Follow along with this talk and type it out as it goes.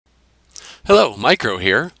Hello, Micro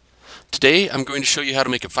here. Today I'm going to show you how to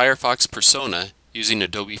make a Firefox Persona using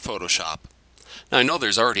Adobe Photoshop. Now I know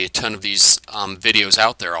there's already a ton of these videos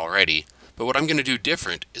out there already, but what I'm going to do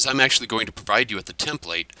different is I'm actually going to provide you with a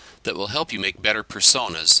template that will help you make better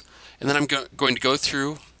personas, and then I'm going to go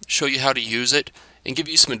through, show you how to use it, and give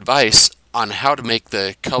you some advice on how to make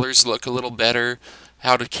the colors look a little better,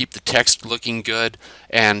 how to keep the text looking good,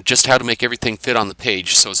 and just how to make everything fit on the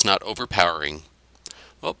page so it's not overpowering.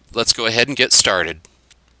 Well, let's go ahead and get started.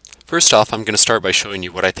 First off, I'm going to start by showing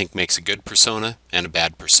you what I think makes a good persona and a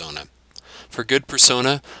bad persona. For a good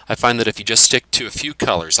persona, I find that if you just stick to a few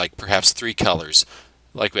colors, like perhaps 3 colors,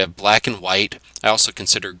 like we have black and white, I also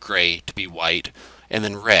consider gray to be white, and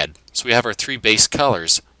then red. So we have our 3 base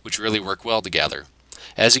colors, which really work well together.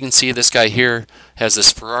 As you can see, this guy here has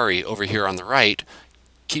this Ferrari over here on the right,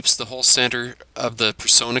 keeps the whole center of the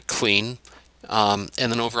persona clean, and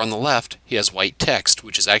then over on the left he has white text,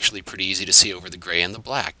 which is actually pretty easy to see over the gray and the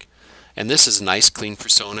black. And this is a nice clean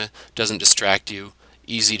persona, doesn't distract you,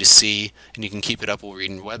 easy to see, and you can keep it up while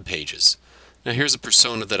reading web pages. Now here's a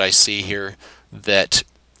persona that I see here that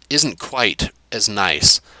isn't quite as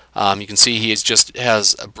nice. You can see he just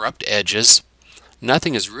has abrupt edges.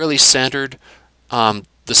 Nothing is really centered. The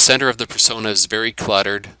center of the persona is very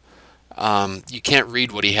cluttered. You can't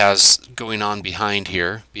read what he has going on behind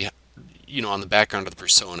here, on the background of the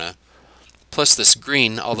persona. Plus this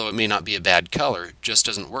green, although it may not be a bad color, just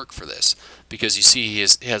doesn't work for this, because you see he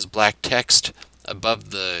has black text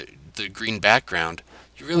above the green background.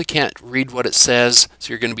 You really can't read what it says, so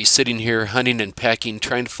you're going to be sitting here hunting and pecking,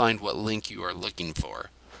 trying to find what link you are looking for.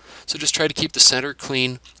 So just try to keep the center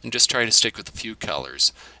clean and just try to stick with a few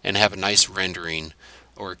colors and have a nice rendering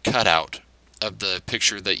or cutout of the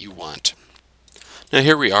picture that you want. Now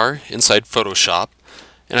here we are inside Photoshop,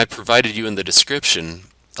 and I provided you in the description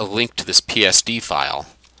a link to this PSD file.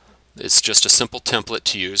 It's just a simple template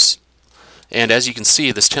to use, and as you can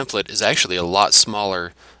see, this template is actually a lot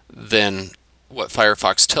smaller than what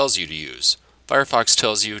Firefox tells you to use. Firefox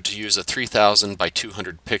tells you to use a 3000 by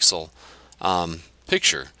 200 pixel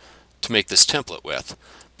picture to make this template with.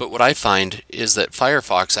 But what I find is that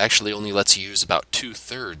Firefox actually only lets you use about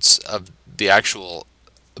 2/3 of the actual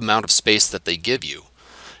amount of space that they give you.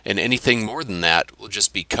 And anything more than that will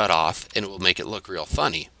just be cut off, and it will make it look real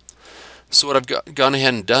funny. So what I've gone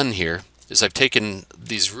ahead and done here is I've taken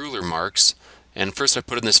these ruler marks, and first I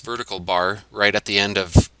put in this vertical bar right at the end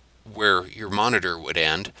of where your monitor would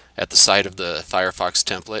end, at the side of the Firefox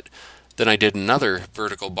template. Then I did another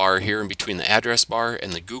vertical bar here in between the address bar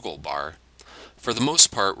and the Google bar. For the most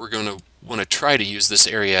part, we're going to want to try to use this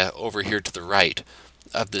area over here to the right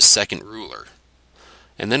of this second ruler.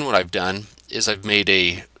 And then what I've done is I've made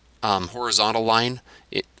a horizontal line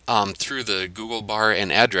through the Google bar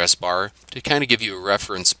and address bar to kind of give you a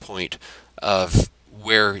reference point of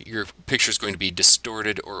where your picture is going to be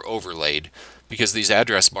distorted or overlaid, because these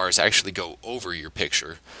address bars actually go over your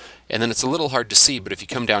picture. And then it's a little hard to see, but if you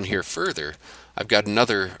come down here further, I've got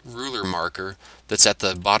another ruler marker that's at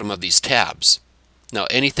the bottom of these tabs. Now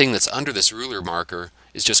anything that's under this ruler marker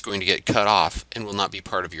is just going to get cut off and will not be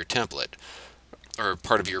part of your template or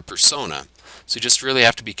part of your persona. So you just really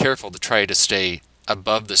have to be careful to try to stay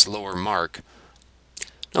above this lower mark.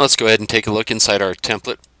 Now let's go ahead and take a look inside our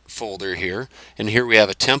template folder here. And here we have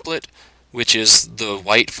a template, which is the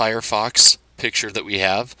white Firefox picture that we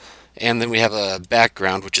have. And then we have a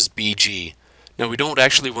background, which is BG. Now we don't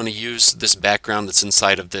actually want to use this background that's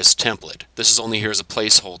inside of this template. This is only here as a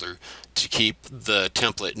placeholder to keep the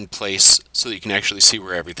template in place so that you can actually see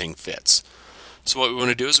where everything fits. So what we want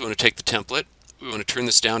to do is we want to take the template, we want to turn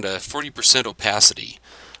this down to 40% opacity.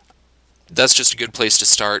 That's just a good place to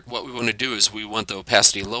start. What we want to do is we want the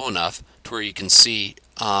opacity low enough to where you can see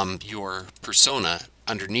your persona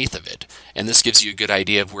underneath of it. And this gives you a good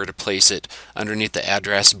idea of where to place it underneath the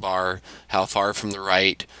address bar, how far from the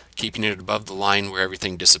right, keeping it above the line where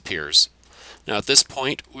everything disappears. Now at this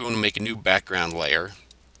point we want to make a new background layer.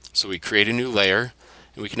 So we create a new layer,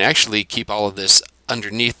 and we can actually keep all of this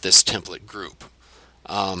underneath this template group.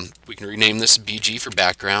 We can rename this BG for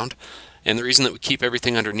background, and the reason that we keep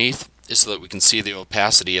everything underneath is so that we can see the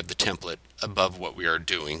opacity of the template above what we are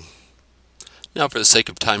doing. Now for the sake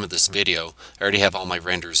of time of this video, I already have all my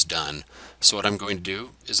renders done. So what I'm going to do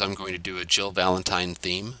is I'm going to do a Jill Valentine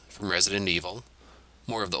theme from Resident Evil.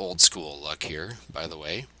 More of the old school look here, by the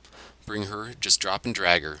way. Bring her, just drop and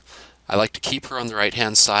drag her. I like to keep her on the right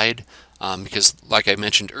hand side because, like I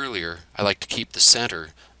mentioned earlier, I like to keep the center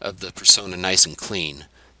of the persona nice and clean.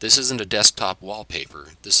 This isn't a desktop wallpaper,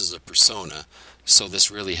 this is a persona, so this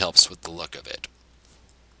really helps with the look of it.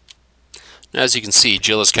 Now, as you can see,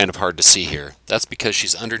 Jill is kind of hard to see here. That's because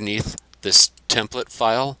she's underneath this template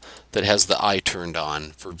file that has the eye turned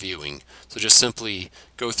on for viewing. So just simply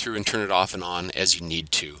go through and turn it off and on as you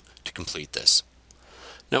need to complete this.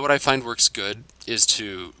 Now what I find works good is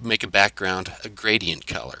to make a background a gradient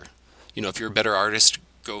color. You know, if you're a better artist,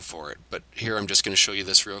 go for it, but here I'm just going to show you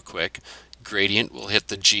this real quick. Gradient, we'll hit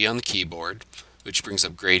the G on the keyboard, which brings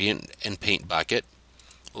up gradient and paint bucket.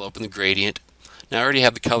 We'll open the gradient. Now I already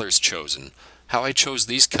have the colors chosen. How I chose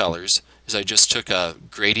these colors is I just took a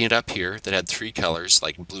gradient up here that had 3 colors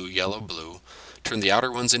like blue, yellow, blue, turned the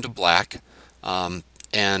outer ones into black,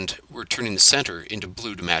 and we're turning the center into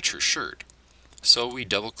blue to match her shirt. So we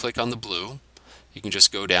double click on the blue. You can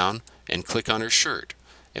just go down and click on her shirt,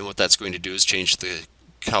 and what that's going to do is change the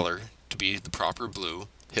color to be the proper blue.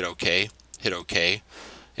 Hit OK, hit OK,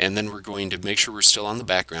 and then we're going to make sure we're still on the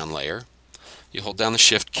background layer. You hold down the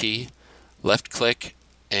Shift key, left click,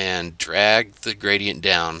 and drag the gradient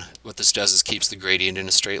down. What this does is keeps the gradient in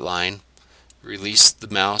a straight line. Release the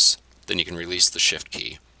mouse, then you can release the Shift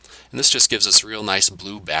key. And this just gives us a real nice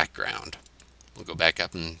blue background. We'll go back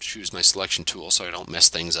up and choose my selection tool so I don't mess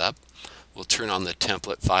things up. We'll turn on the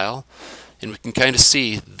template file, and we can kind of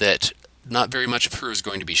see that not very much of her is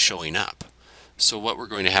going to be showing up. So what we're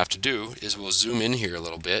going to have to do is we'll zoom in here a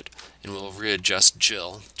little bit and we'll readjust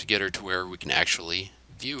Jill to get her to where we can actually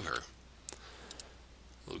view her.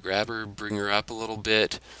 We'll grab her, bring her up a little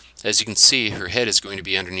bit. As you can see, her head is going to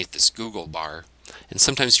be underneath this Google bar, and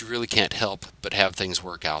sometimes you really can't help but have things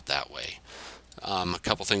work out that way. A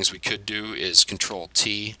couple things we could do is Control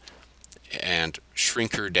T and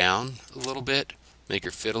shrink her down a little bit, make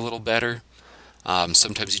her fit a little better.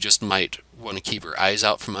 Sometimes you just might want to keep her eyes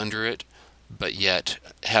out from under it, but yet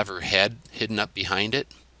have her head hidden up behind it,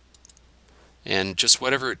 and just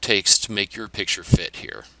whatever it takes to make your picture fit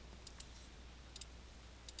here.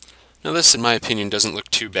 Now this, in my opinion, doesn't look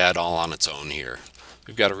too bad all on its own here.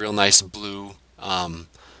 We've got a real nice blue,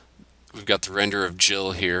 we've got the render of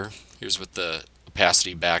Jill here. Here's with the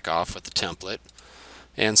opacity back off with the template.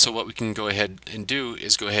 And so what we can go ahead and do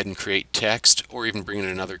is go ahead and create text or even bring in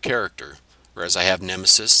another character. Whereas I have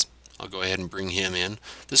Nemesis, I'll go ahead and bring him in.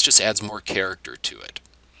 This just adds more character to it.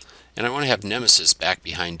 And I want to have Nemesis back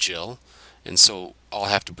behind Jill, and so I'll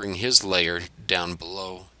have to bring his layer down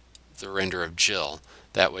below the render of Jill.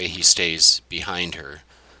 That way he stays behind her.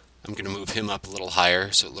 I'm going to move him up a little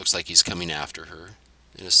higher so it looks like he's coming after her,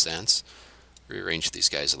 in a sense. Rearrange these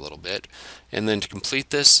guys a little bit. And then to complete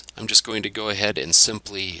this, I'm just going to go ahead and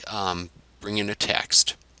simply bring in a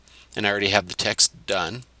text. And I already have the text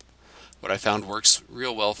done. What I found works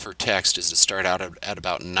real well for text is to start out at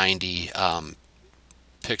about 90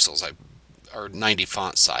 pixels, or 90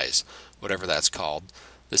 font size, whatever that's called.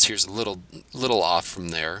 This here's a little off from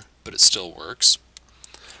there, but it still works.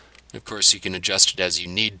 Of course, you can adjust it as you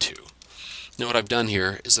need to. Now what I've done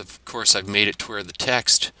here is, of course, I've made it to where the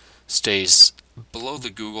text stays below the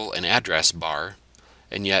Google and address bar,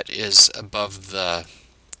 and yet is above the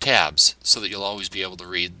tabs, so that you'll always be able to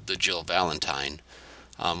read the Jill Valentine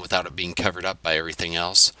without it being covered up by everything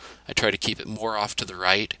else. I try to keep it more off to the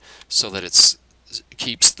right so that it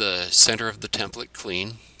keeps the center of the template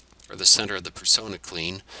clean, or the center of the persona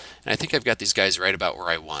clean. And I think I've got these guys right about where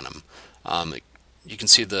I want them. You can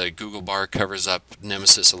see the Google bar covers up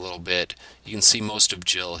Nemesis a little bit. You can see most of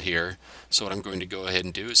Jill here. So what I'm going to go ahead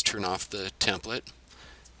and do is turn off the template.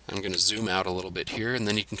 I'm going to zoom out a little bit here, and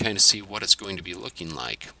then you can kind of see what it's going to be looking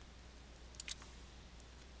like.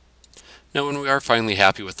 Now when we are finally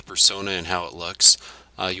happy with the persona and how it looks,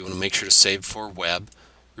 you want to make sure to save for web.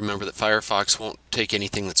 Remember that Firefox won't take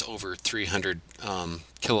anything that's over 300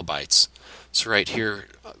 kilobytes. So right here,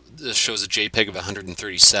 this shows a JPEG of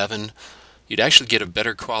 137. You'd actually get a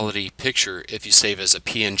better quality picture if you save as a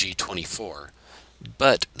PNG 24.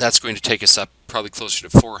 But that's going to take us up probably closer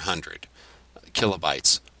to 400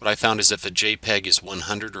 kilobytes. What I found is if a JPEG is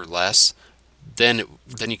 100 or less, then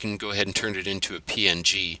you can go ahead and turn it into a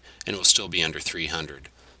PNG and it will still be under 300.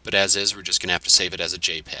 But as is, we're just going to have to save it as a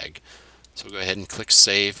JPEG. So go ahead and click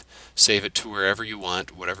Save. Save it to wherever you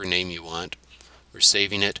want, whatever name you want. We're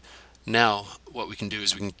saving it. Now what we can do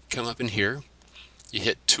is we can come up in here, you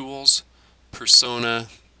hit Tools, Persona,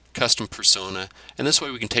 Custom Persona, and this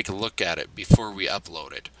way we can take a look at it before we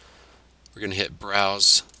upload it. We're going to hit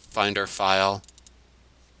Browse, find our file,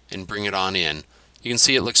 and bring it on in. You can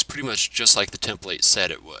see it looks pretty much just like the template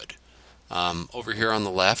said it would. Over here on the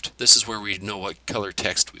left, this is where we know what color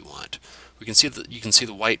text we want. You can see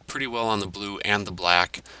the white pretty well on the blue and the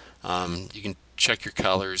black. You can check your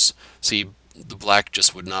colors. See, the black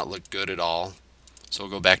just would not look good at all. So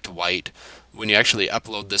we'll go back to white. When you actually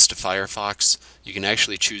upload this to Firefox, you can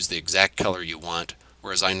actually choose the exact color you want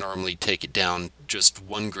whereas I normally take it down just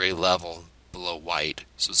one gray level below white,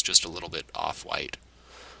 so it's just a little bit off white.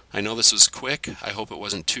 I know this was quick. I hope it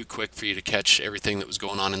wasn't too quick for you to catch everything that was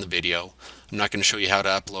going on in the video. I'm not going to show you how to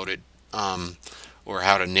upload it or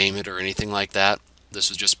how to name it or anything like that. This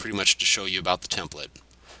was just pretty much to show you about the template.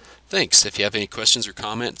 Thanks. If you have any questions or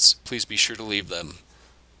comments, please be sure to leave them.